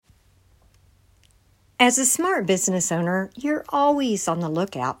As a smart business owner, you're always on the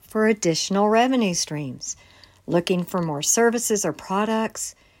lookout for additional revenue streams, looking for more services or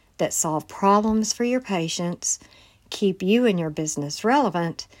products that solve problems for your patients, keep you and your business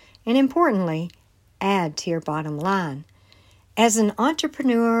relevant, and importantly, add to your bottom line. As an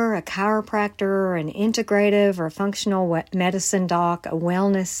entrepreneur, a chiropractor, an integrative or functional medicine doc, a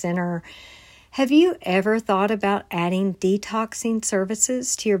wellness center, have you ever thought about adding detoxing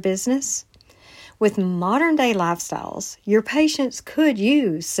services to your business? With modern-day lifestyles, your patients could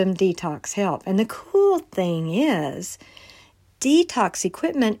use some detox help. And the cool thing is, detox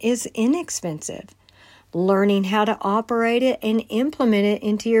equipment is inexpensive. Learning how to operate it and implement it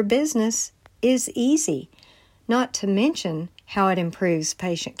into your business is easy, not to mention how it improves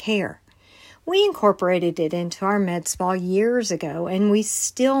patient care. We incorporated it into our med spa years ago, and we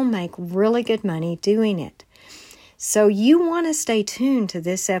still make really good money doing it. So you want to stay tuned to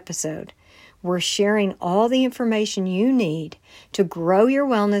this episode. We're sharing all the information you need to grow your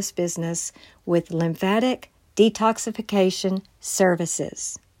wellness business with lymphatic detoxification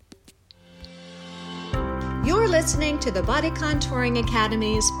services. You're listening to the Body Contouring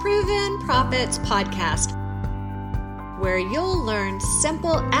Academy's Proven Profits podcast, where you'll learn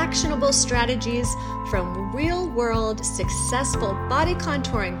simple, actionable strategies from real-world, successful body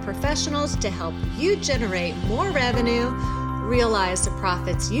contouring professionals to help you generate more revenue, realize the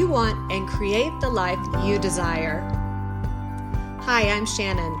profits you want, and create the life you desire. Hi, I'm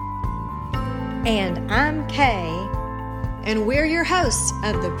Shannon. And I'm Kay. And we're your hosts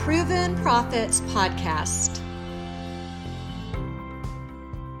of the Proven Profits podcast.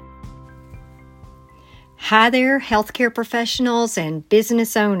 Hi there, healthcare professionals and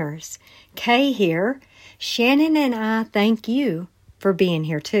business owners. Kay here. Shannon and I thank you for being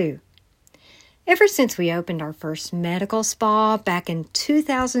here too. Ever since we opened our first medical spa back in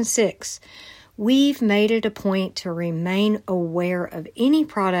 2006, we've made it a point to remain aware of any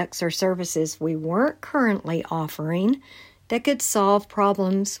products or services we weren't currently offering that could solve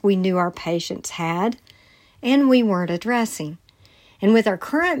problems we knew our patients had and we weren't addressing. And with our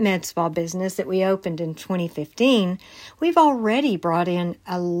current med spa business that we opened in 2015, we've already brought in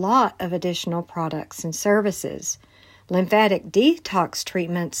a lot of additional products and services. Lymphatic detox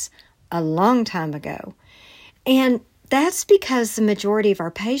treatments a long time ago. And that's because the majority of our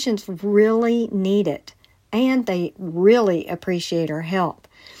patients really need it, and they really appreciate our help.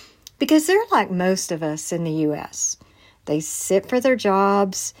 Because they're like most of us in the U.S. They sit for their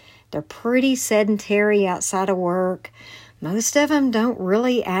jobs, they're pretty sedentary outside of work. Most of them don't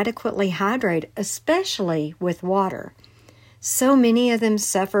really adequately hydrate, especially with water. So many of them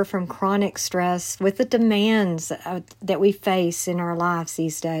suffer from chronic stress with the demands that we face in our lives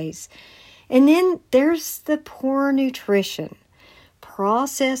these days. And then there's the poor nutrition,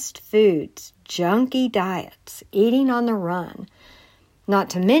 processed foods, junky diets, eating on the run, not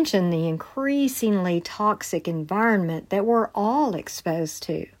to mention the increasingly toxic environment that we're all exposed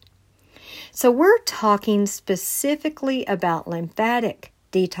to. So we're talking specifically about lymphatic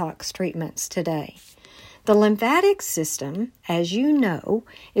detox treatments today. The lymphatic system, as you know,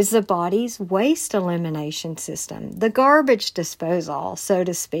 is the body's waste elimination system, the garbage disposal, so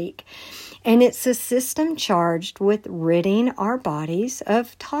to speak. And it's a system charged with ridding our bodies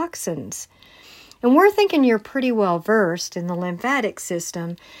of toxins. And we're thinking you're pretty well versed in the lymphatic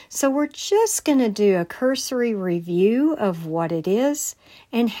system, so we're just going to do a cursory review of what it is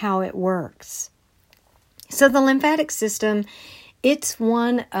and how it works. So the lymphatic system, it's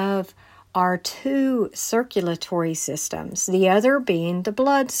one of our two circulatory systems, the other being the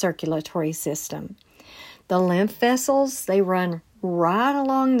blood circulatory system. The lymph vessels, they run right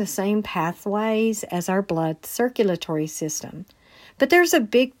along the same pathways as our blood circulatory system. But there's a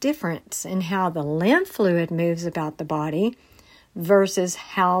big difference in how the lymph fluid moves about the body versus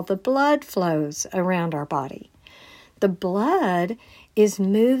how the blood flows around our body. The blood is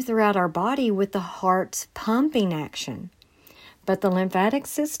moved throughout our body with the heart's pumping action. But the lymphatic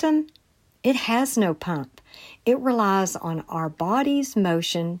system, it has no pump. It relies on our body's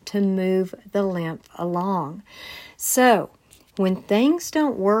motion to move the lymph along. So, when things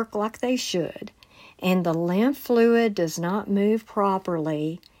don't work like they should, and the lymph fluid does not move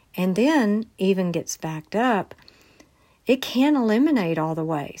properly, and then even gets backed up, it can't eliminate all the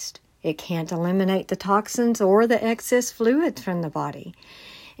waste. It can't eliminate the toxins or the excess fluids from the body.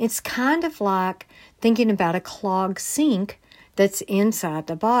 It's kind of like thinking about a clogged sink that's inside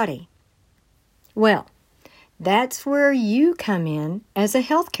the body. Well, that's where you come in as a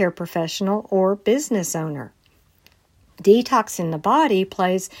healthcare professional or business owner. Detoxing the body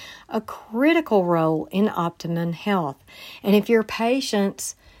plays a critical role in optimum health. And if your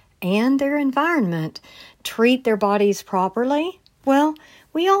patients and their environment treat their bodies properly, well,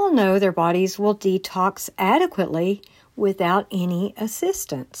 we all know their bodies will detox adequately without any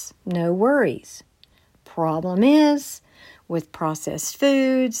assistance. No worries. Problem is, with processed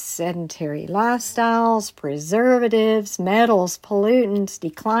foods, sedentary lifestyles, preservatives, metals, pollutants,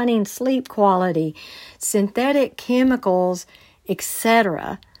 declining sleep quality, synthetic chemicals,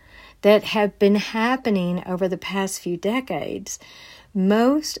 etc., that have been happening over the past few decades,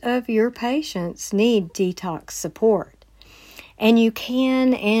 most of your patients need detox support. And you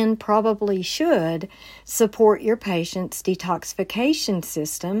can and probably should support your patient's detoxification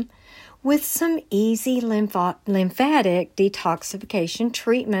system with some easy lymphatic detoxification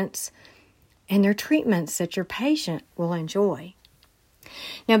treatments, and they're treatments that your patient will enjoy.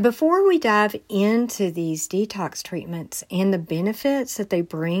 Now, before we dive into these detox treatments and the benefits that they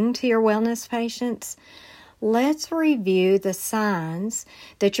bring to your wellness patients, let's review the signs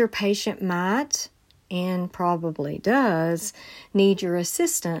that your patient might, and probably does, need your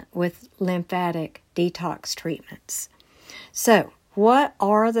assistance with lymphatic detox treatments. So, what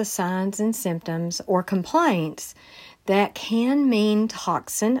are the signs and symptoms or complaints that can mean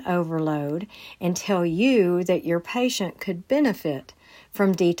toxin overload and tell you that your patient could benefit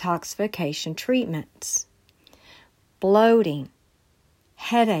from detoxification treatments? Bloating,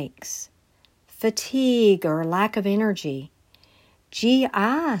 headaches, fatigue or lack of energy, GI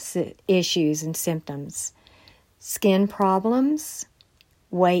issues and symptoms, skin problems,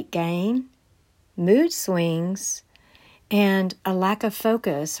 weight gain, mood swings, and a lack of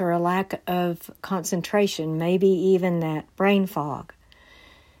focus or a lack of concentration, maybe even that brain fog.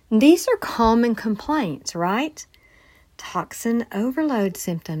 These are common complaints, right? Toxin overload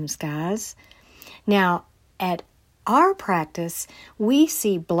symptoms, guys. Now, at our practice, we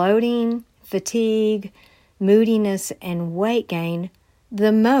see bloating, fatigue, moodiness, and weight gain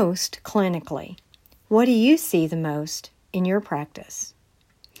the most clinically. What do you see the most in your practice?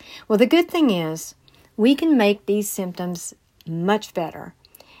 Well, the good thing is we can make these symptoms much better,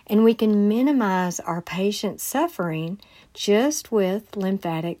 and we can minimize our patient's suffering just with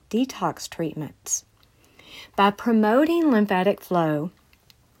lymphatic detox treatments. By promoting lymphatic flow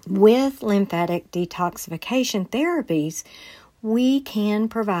with lymphatic detoxification therapies, we can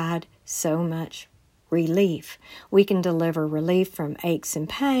provide so much relief. We can deliver relief from aches and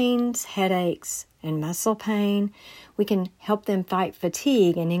pains, headaches, and muscle pain. We can help them fight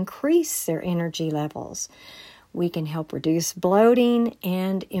fatigue and increase their energy levels. We can help reduce bloating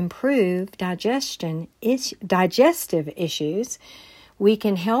and improve digestive issues. We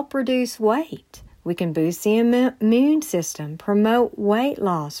can help reduce weight. We can boost the immune system, promote weight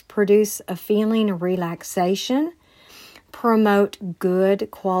loss, produce a feeling of relaxation, promote good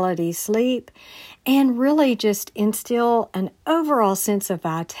quality sleep, and really just instill an overall sense of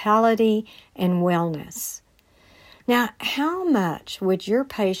vitality and wellness. Now, how much would your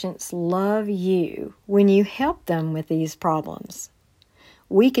patients love you when you help them with these problems?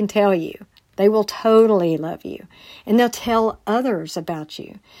 We can tell you, they will totally love you, and they'll tell others about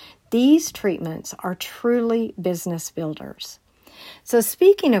you. These treatments are truly business builders. So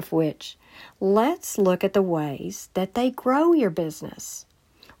speaking of which, let's look at the ways that they grow your business.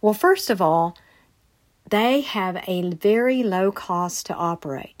 Well, first of all, they have a very low cost to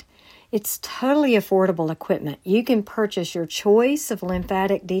operate. It's totally affordable equipment. You can purchase your choice of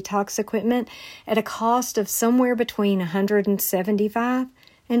lymphatic detox equipment at a cost of somewhere between $175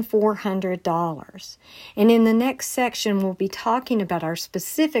 and $400. And in the next section, we'll be talking about our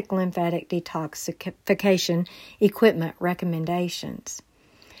specific lymphatic detoxification equipment recommendations.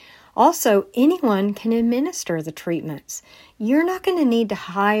 Also, anyone can administer the treatments. You're not going to need to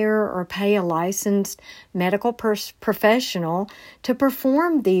hire or pay a licensed medical professional to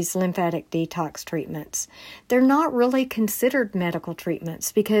perform these lymphatic detox treatments. They're not really considered medical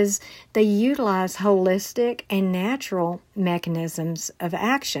treatments because they utilize holistic and natural mechanisms of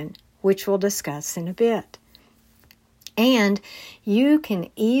action, which we'll discuss in a bit. And you can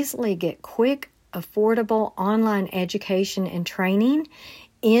easily get quick, affordable online education and training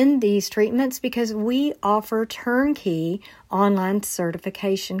in these treatments because we offer turnkey online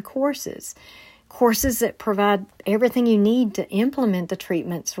certification courses that provide everything you need to implement the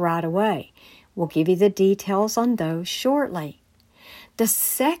treatments right away. We'll give you the details on those shortly. The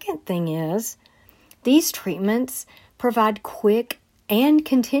second thing is these treatments provide quick and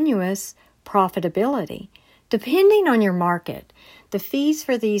continuous profitability. Depending on your market, the fees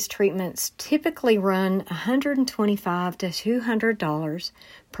for these treatments typically run $125 to $200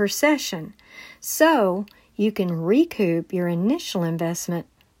 per session, so you can recoup your initial investment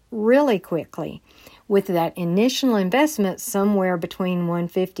really quickly with that initial investment somewhere between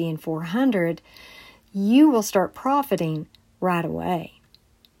 $150 and $400, you will start profiting right away.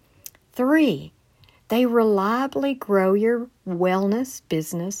 3, they reliably grow your wellness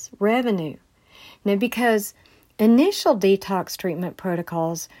business revenue. Now, because initial detox treatment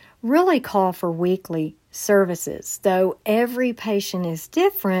protocols really call for weekly services, though every patient is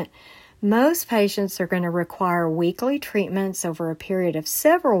different, most patients are going to require weekly treatments over a period of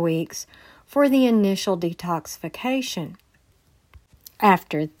several weeks for the initial detoxification.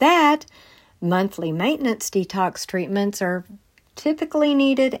 After that, monthly maintenance detox treatments are typically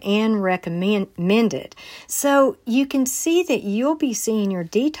needed and recommended. So you can see that you'll be seeing your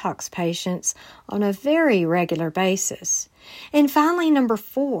detox patients on a very regular basis. And finally, number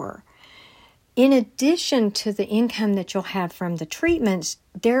 4, in addition to the income that you'll have from the treatments,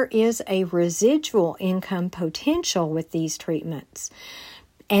 there is a residual income potential with these treatments.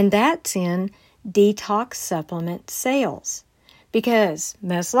 And that's in detox supplement sales. Because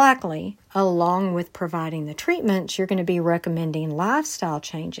most likely, along with providing the treatments, you're going to be recommending lifestyle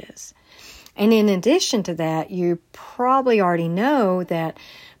changes. And in addition to that, you probably already know that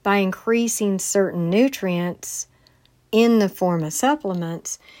by increasing certain nutrients in the form of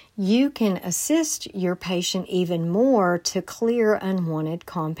supplements, you can assist your patient even more to clear unwanted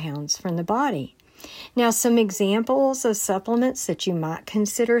compounds from the body. Now, some examples of supplements that you might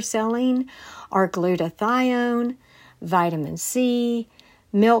consider selling are glutathione, vitamin C,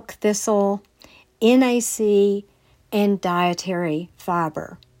 milk thistle, NAC, and dietary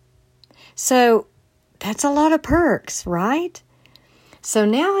fiber. So that's a lot of perks, right? So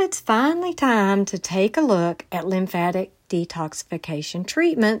now it's finally time to take a look at lymphatic detoxification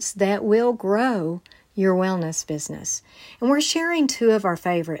treatments that will grow your wellness business. And we're sharing 2 of our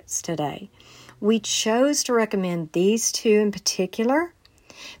favorites today. We chose to recommend these 2 in particular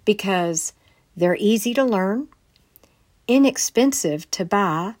because they're easy to learn, inexpensive to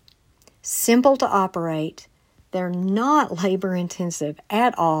buy, simple to operate, they're not labor-intensive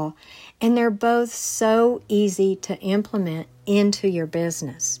at all, and they're both so easy to implement into your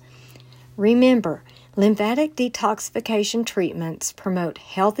business. Remember, lymphatic detoxification treatments promote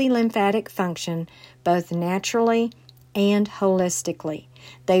healthy lymphatic function both naturally and holistically.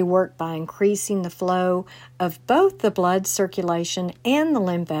 They work by increasing the flow of both the blood circulation and the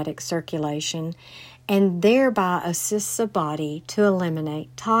lymphatic circulation, and thereby assists the body to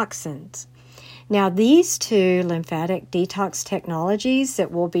eliminate toxins. Now, these 2 lymphatic detox technologies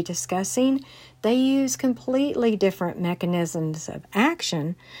that we'll be discussing, they use completely different mechanisms of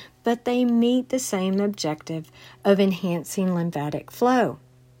action, but they meet the same objective of enhancing lymphatic flow.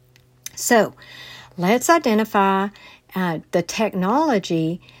 So, let's identify the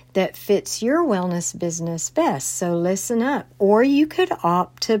technology that fits your wellness business best. So listen up. Or you could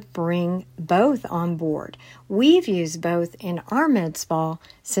opt to bring both on board. We've used both in our med spa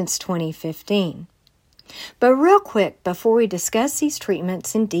since 2015. But real quick, before we discuss these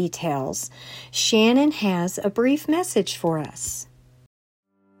treatments in details, Shannon has a brief message for us.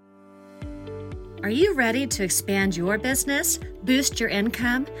 Are you ready to expand your business, boost your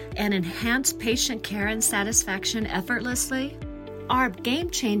income, and enhance patient care and satisfaction effortlessly? Our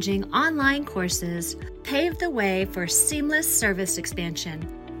game-changing online courses pave the way for seamless service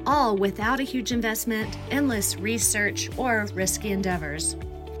expansion, all without a huge investment, endless research, or risky endeavors.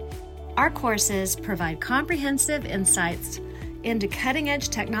 Our courses provide comprehensive insights into cutting-edge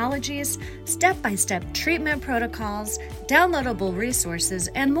technologies, step-by-step treatment protocols, downloadable resources,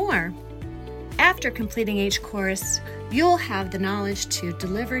 and more. After completing each course, you'll have the knowledge to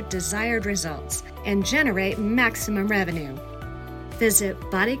deliver desired results and generate maximum revenue. Visit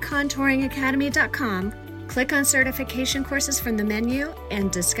bodycontouringacademy.com, click on certification courses from the menu,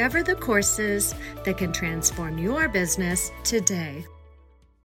 and discover the courses that can transform your business today.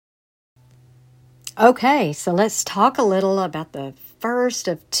 Okay, so let's talk a little about the first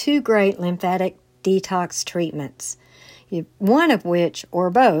of 2 great lymphatic detox treatments, one of which, or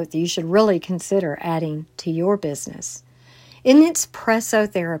both, you should really consider adding to your business. And it's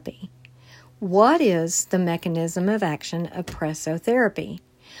pressotherapy. What is the mechanism of action of pressotherapy?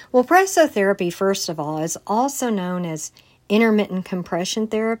 Well, pressotherapy, first of all, is also known as intermittent compression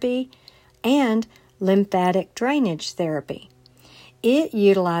therapy and lymphatic drainage therapy. It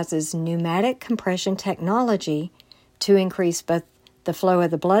utilizes pneumatic compression technology to increase both the flow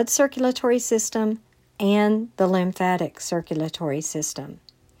of the blood circulatory system and the lymphatic circulatory system.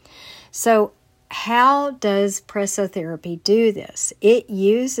 So, how does pressotherapy do this? It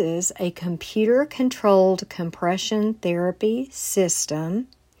uses a computer-controlled compression therapy system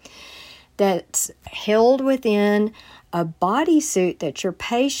that's held within a bodysuit that your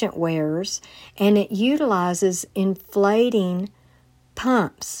patient wears, and it utilizes inflating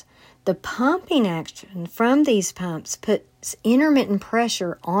pumps. The pumping action from these pumps puts intermittent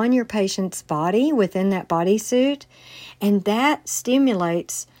pressure on your patient's body within that bodysuit, and that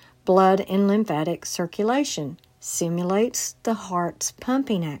stimulates blood and lymphatic circulation, simulates the heart's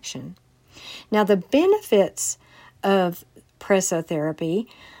pumping action. Now, the benefits of pressotherapy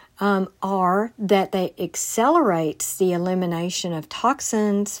are that they accelerates the elimination of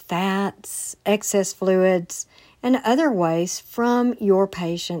toxins, fats, excess fluids, and other waste from your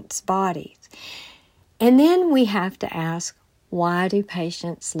patient's bodies. And then we have to ask, why do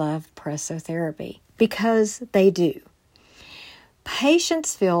patients love pressotherapy? Because they do.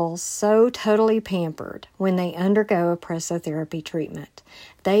 Patients feel so totally pampered when they undergo a pressotherapy treatment.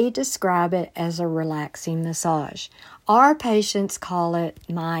 They describe it as a relaxing massage. Our patients call it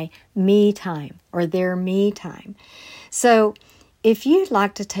my me time or their me time. So if you'd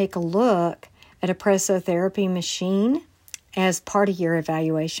like to take a look at a pressotherapy machine as part of your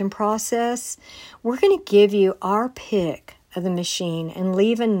evaluation process, we're going to give you our pick of the machine and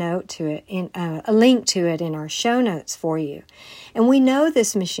leave a note to it a link to it in our show notes for you. And we know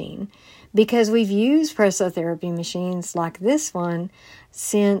this machine because we've used pressotherapy machines like this one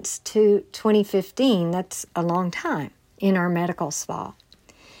since 2015. That's a long time in our medical spa.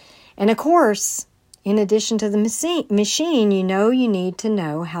 And of course, in addition to the machine, you need to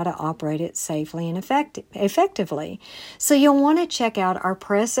know how to operate it safely and effectively. So you'll want to check out our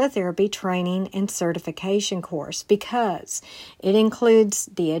pressotherapy training and certification course because it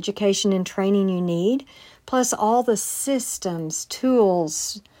includes the education and training you need, plus all the systems,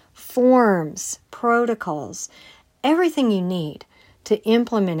 tools, forms, protocols, everything you need to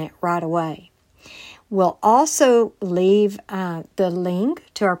implement it right away. We'll also leave the link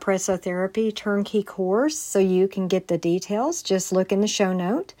to our pressotherapy turnkey course so you can get the details. Just look in the show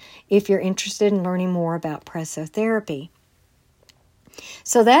note if you're interested in learning more about pressotherapy.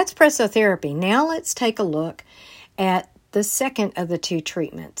 So that's pressotherapy. Now let's take a look at the second of the two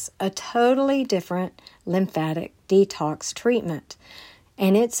treatments, a totally different lymphatic detox treatment,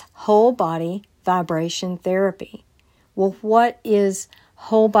 and it's whole body vibration therapy. Well, what is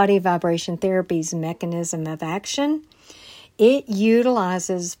whole body vibration therapy's mechanism of action? It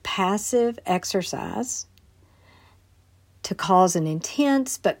utilizes passive exercise to cause an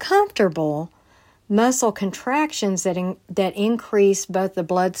intense but comfortable muscle contractions that increase both the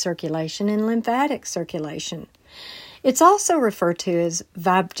blood circulation and lymphatic circulation. It's also referred to as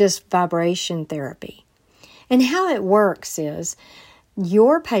just vibration therapy. And how it works is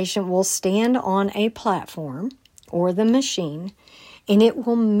your patient will stand on a platform or the machine, and it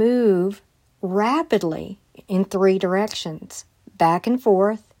will move rapidly in 3 directions, back and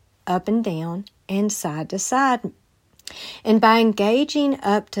forth, up and down, and side to side. And by engaging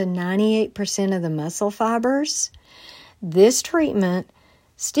up to 98% of the muscle fibers, this treatment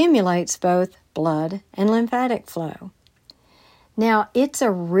stimulates both blood and lymphatic flow. Now, it's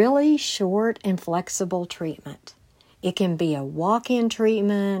a really short and flexible treatment. It can be a walk-in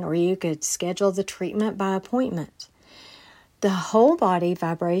treatment, or you could schedule the treatment by appointment. The whole body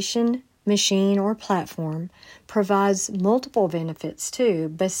vibration machine or platform provides multiple benefits too,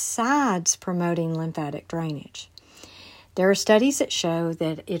 besides promoting lymphatic drainage. There are studies that show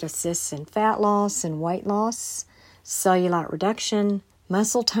that it assists in fat loss and weight loss, cellulite reduction,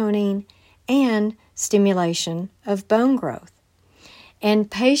 muscle toning, and stimulation of bone growth.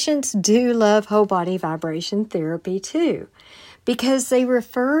 And patients do love whole body vibration therapy too, because they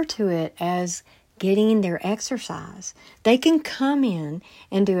refer to it as getting their exercise. They can come in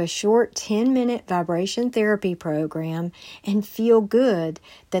and do a short 10-minute vibration therapy program and feel good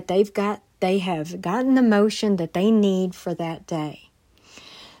that they have gotten the motion that they need for that day.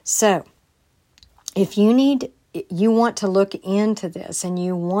 So, if you want to look into this and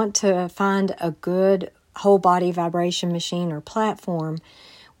you want to find a good whole body vibration machine or platform,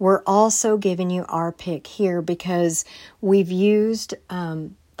 we're also giving you our pick here because we've used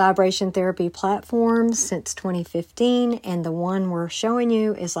vibration therapy platforms since 2015, and the one we're showing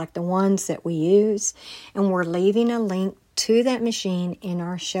you is like the ones that we use, and we're leaving a link to that machine in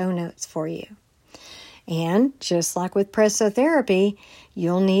our show notes for you. And just like with pressotherapy,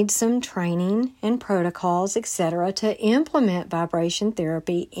 you'll need some training and protocols, etc., to implement vibration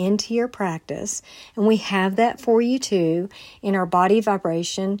therapy into your practice. And we have that for you too in our body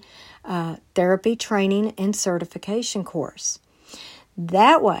vibration therapy training and certification course.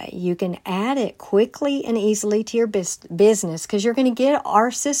 That way you can add it quickly and easily to your business because you're going to get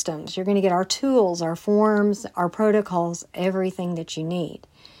our systems, you're going to get our tools, our forms, our protocols, everything that you need.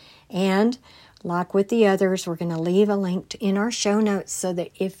 And Like with the others, we're going to leave a link in our show notes so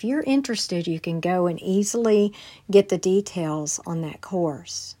that if you're interested, you can go and easily get the details on that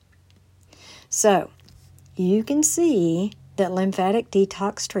course. So, you can see that lymphatic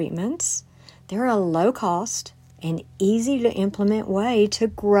detox treatments, they're a low-cost and easy-to-implement way to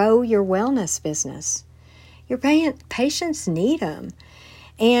grow your wellness business. Your patients need them,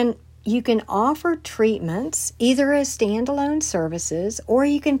 and you can offer treatments either as standalone services or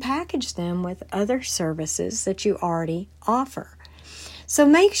you can package them with other services that you already offer. So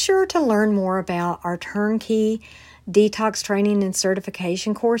make sure to learn more about our turnkey detox training and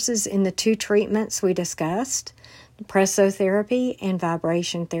certification courses in the 2 treatments we discussed, pressotherapy and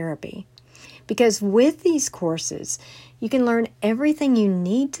vibration therapy. Because with these courses, you can learn everything you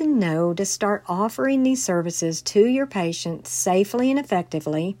need to know to start offering these services to your patients safely and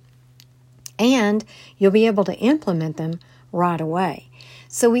effectively, and you'll be able to implement them right away.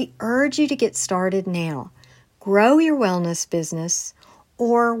 So we urge you to get started now. Grow your wellness business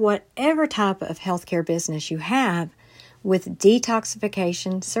or whatever type of healthcare business you have with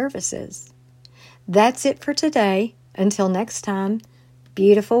detoxification services. That's it for today. Until next time,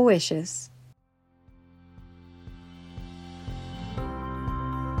 beautiful wishes.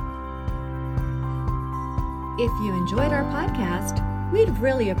 If you enjoyed our podcast, we'd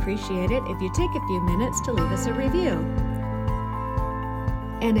really appreciate it if you take a few minutes to leave us a review.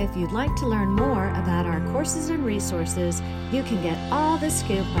 And if you'd like to learn more about our courses and resources, you can get all the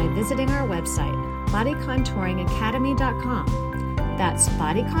scoop by visiting our website, bodycontouringacademy.com. That's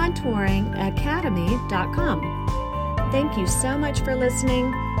bodycontouringacademy.com. Thank you so much for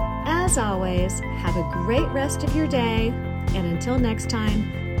listening. As always, have a great rest of your day, and until next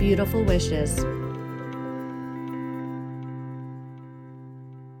time, beautiful wishes.